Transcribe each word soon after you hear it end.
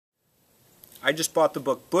I just bought the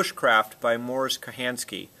book Bushcraft by Mors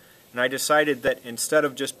Kochanski, and I decided that instead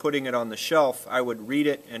of just putting it on the shelf, I would read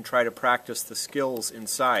it and try to practice the skills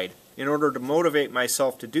inside. In order to motivate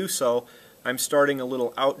myself to do so, I'm starting a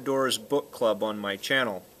little outdoors book club on my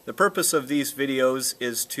channel. The purpose of these videos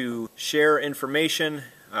is to share information,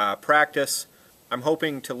 practice. I'm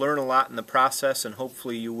hoping to learn a lot in the process, and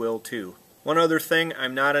hopefully you will too. One other thing,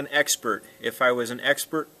 I'm not an expert. If I was an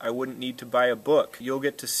expert, I wouldn't need to buy a book. You'll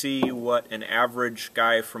get to see what an average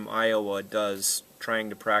guy from Iowa does trying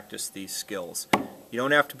to practice these skills. You don't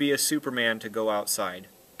have to be a Superman to go outside.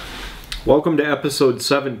 Welcome to episode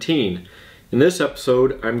 17. In this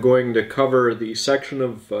episode, I'm going to cover the section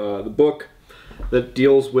of the book that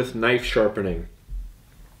deals with knife sharpening.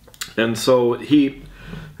 And so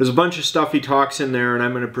there's a bunch of stuff he talks in there, and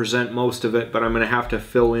I'm going to present most of it, but I'm going to have to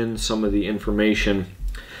fill in some of the information.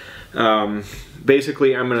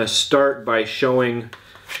 Basically, I'm going to start by showing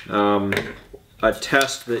a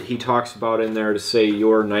test that he talks about in there to say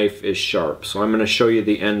your knife is sharp. So I'm going to show you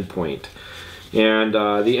the end point. And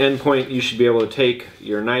the end point, you should be able to take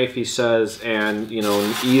your knife, he says, and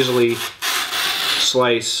easily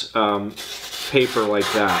slice paper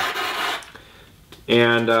like that.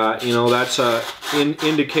 And that's an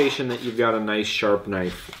indication that you've got a nice sharp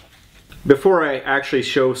knife. Before I actually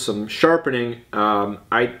show some sharpening,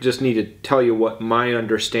 I just need to tell you what my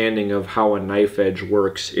understanding of how a knife edge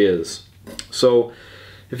works is. So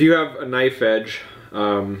if you have a knife edge,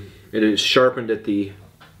 it is sharpened at the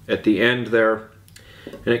end there,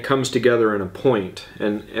 and it comes together in a point.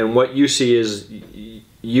 And what you see is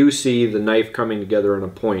you see the knife coming together in a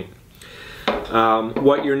point.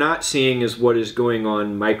 What you're not seeing is what is going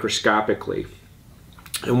on microscopically.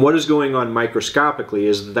 And what is going on microscopically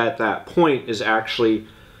is that that point is actually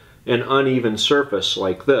an uneven surface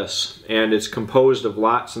like this, and it's composed of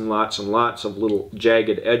lots and lots and lots of little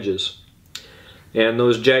jagged edges. And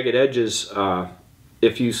those jagged edges,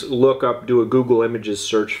 if you look up, do a Google Images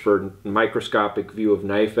search for microscopic view of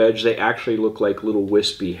knife edge, they actually look like little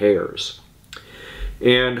wispy hairs.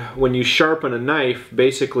 And when you sharpen a knife,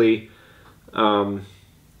 basically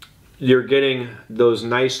you're getting those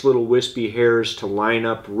nice little wispy hairs to line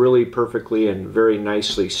up really perfectly and very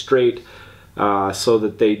nicely straight, so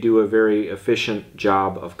that they do a very efficient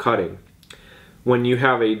job of cutting. When you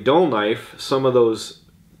have a dull knife, some of those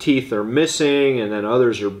teeth are missing and then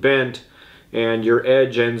others are bent, and your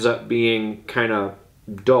edge ends up being kind of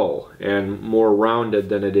dull and more rounded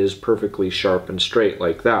than it is perfectly sharp and straight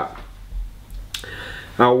like that.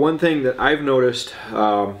 Now, one thing that I've noticed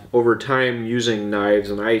over time using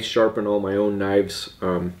knives, and I sharpen all my own knives,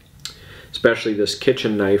 especially this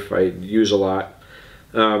kitchen knife I use a lot.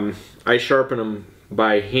 I sharpen them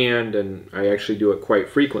by hand, and I actually do it quite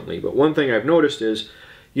frequently. But one thing I've noticed is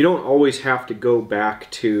you don't always have to go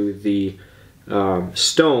back to the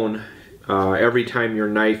stone every time your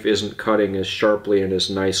knife isn't cutting as sharply and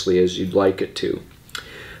as nicely as you'd like it to.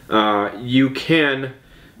 You can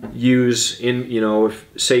use, if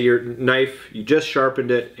say your knife, you just sharpened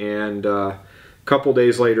it, and a couple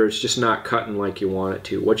days later it's just not cutting like you want it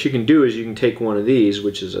to. What you can do is you can take one of these,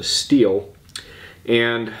 which is a steel,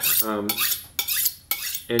 and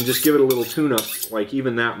just give it a little tune-up, like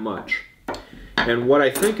even that much. And what I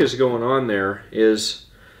think is going on there is,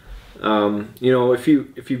 if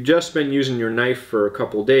you've just been using your knife for a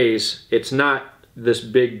couple days, it's not this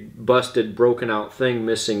big busted broken out thing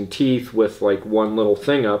missing teeth with like one little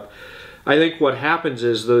thing up. I think what happens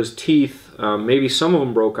is those teeth, maybe some of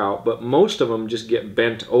them broke out, but most of them just get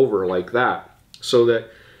bent over like that, so that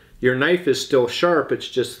your knife is still sharp, it's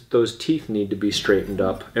just those teeth need to be straightened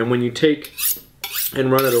up. And when you take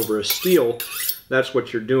and run it over a steel, that's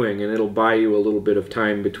what you're doing, and it'll buy you a little bit of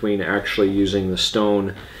time between actually using the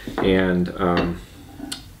stone and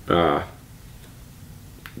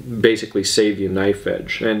basically save you knife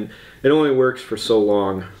edge. And it only works for so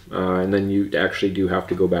long, and then you actually do have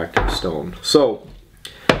to go back to the stone. So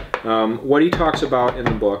what he talks about in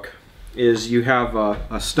the book is you have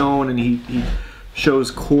a stone, and he shows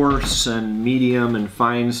coarse and medium and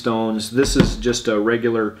fine stones. This is just a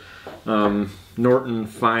regular Norton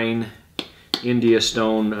fine India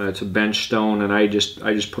stone. It's a bench stone, and I just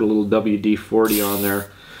put a little WD-40 on there.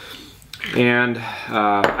 And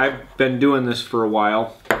I've been doing this for a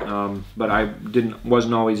while, but I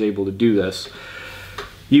wasn't always able to do this.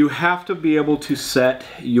 You have to be able to set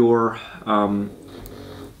your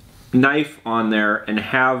knife on there and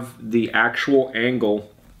have the actual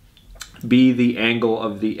angle be the angle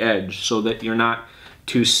of the edge, so that you're not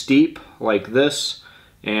too steep like this,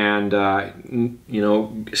 and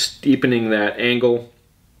steepening that angle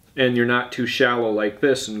and you're not too shallow like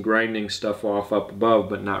this and grinding stuff off up above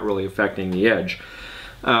but not really affecting the edge.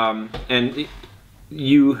 And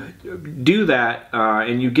you do that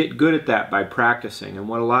and you get good at that by practicing. And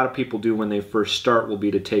what a lot of people do when they first start will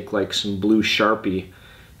be to take like some blue Sharpie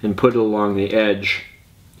and put it along the edge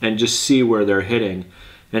and just see where they're hitting.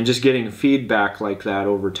 And just getting feedback like that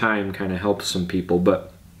over time kind of helps some people.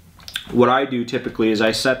 But what I do typically is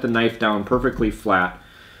I set the knife down perfectly flat,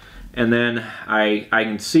 and then I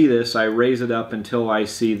can see this. I raise it up until I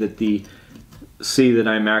see that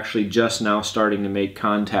I'm actually just now starting to make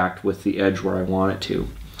contact with the edge where I want it to.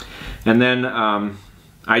 And then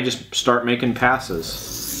I just start making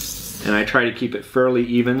passes, and I try to keep it fairly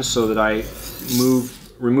even so that I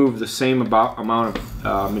remove the same amount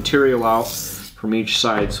of material out from each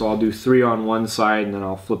side. So I'll do 3 on one side, and then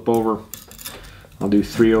I'll flip over. I'll do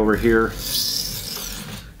 3 over here.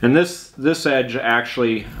 And this edge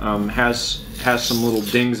actually has some little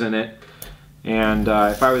dings in it, and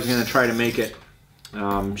if I was going to try to make it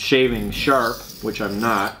shaving sharp, which I'm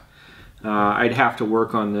not, I'd have to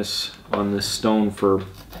work on this stone for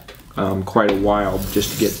quite a while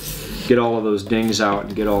just to get all of those dings out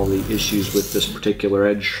and get all the issues with this particular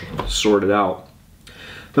edge sorted out.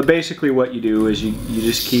 But basically what you do is you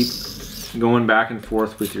just keep going back and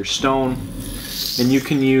forth with your stone, and you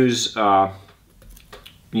can use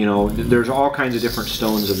you know, there's all kinds of different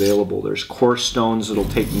stones available. There's coarse stones that'll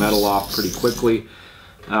take metal off pretty quickly,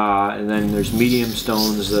 and then there's medium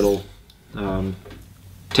stones that'll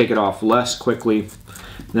take it off less quickly.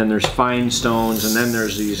 Then there's fine stones, and then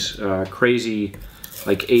there's these crazy,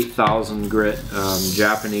 like 8,000 grit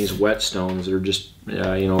Japanese wet stones that are just,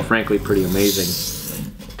 you know, frankly pretty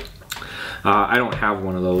amazing. I don't have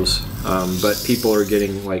one of those, but people are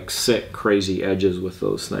getting like sick, crazy edges with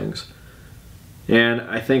those things. And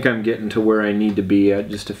I think I'm getting to where I need to be at.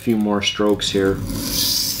 Just a few more strokes here.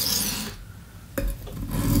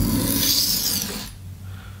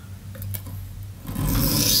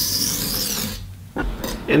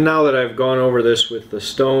 And now that I've gone over this with the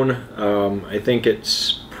stone, I think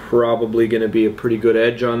it's probably going to be a pretty good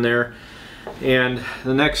edge on there. And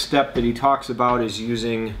the next step that he talks about is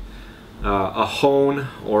using a hone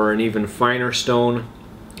or an even finer stone,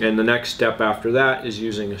 and the next step after that is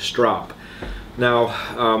using a strop. Now,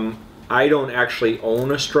 I don't actually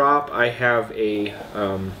own a strop. I have a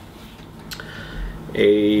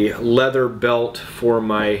leather belt for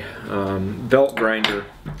my belt grinder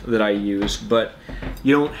that I use, but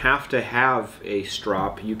you don't have to have a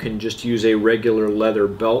strop. You can just use a regular leather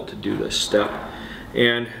belt to do this step.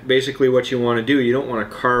 And basically what you want to do, you don't want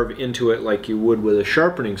to carve into it like you would with a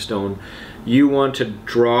sharpening stone. You want to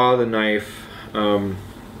draw the knife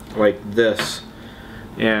like this,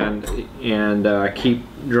 and keep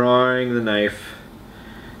drawing the knife.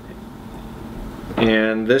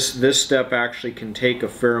 And this step actually can take a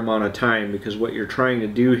fair amount of time, because what you're trying to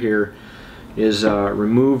do here is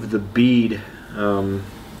remove the bead that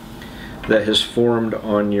has formed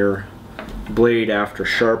on your blade after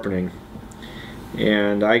sharpening.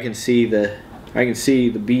 And I can see the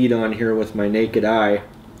bead on here with my naked eye,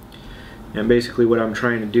 and basically what I'm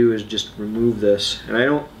trying to do is just remove this. And I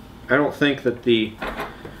don't think that the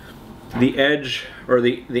edge or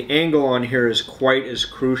the angle on here is quite as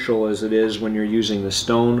crucial as it is when you're using the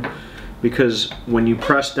stone, because when you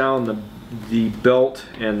press down, the belt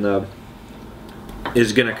and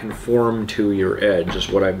is going to conform to your edge, is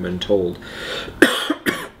what I've been told.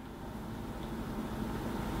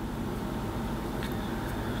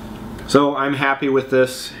 So I'm happy with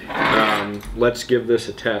this. Let's give this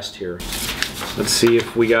a test here. Let's see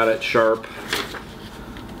if we got it sharp.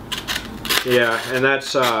 Yeah, and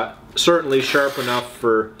that's certainly sharp enough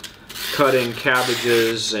for cutting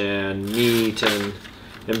cabbages and meat and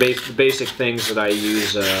basic things that I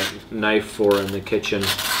use a knife for in the kitchen.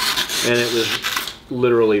 And it was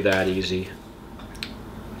literally that easy.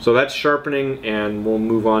 So that's sharpening, and we'll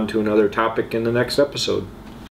move on to another topic in the next episode.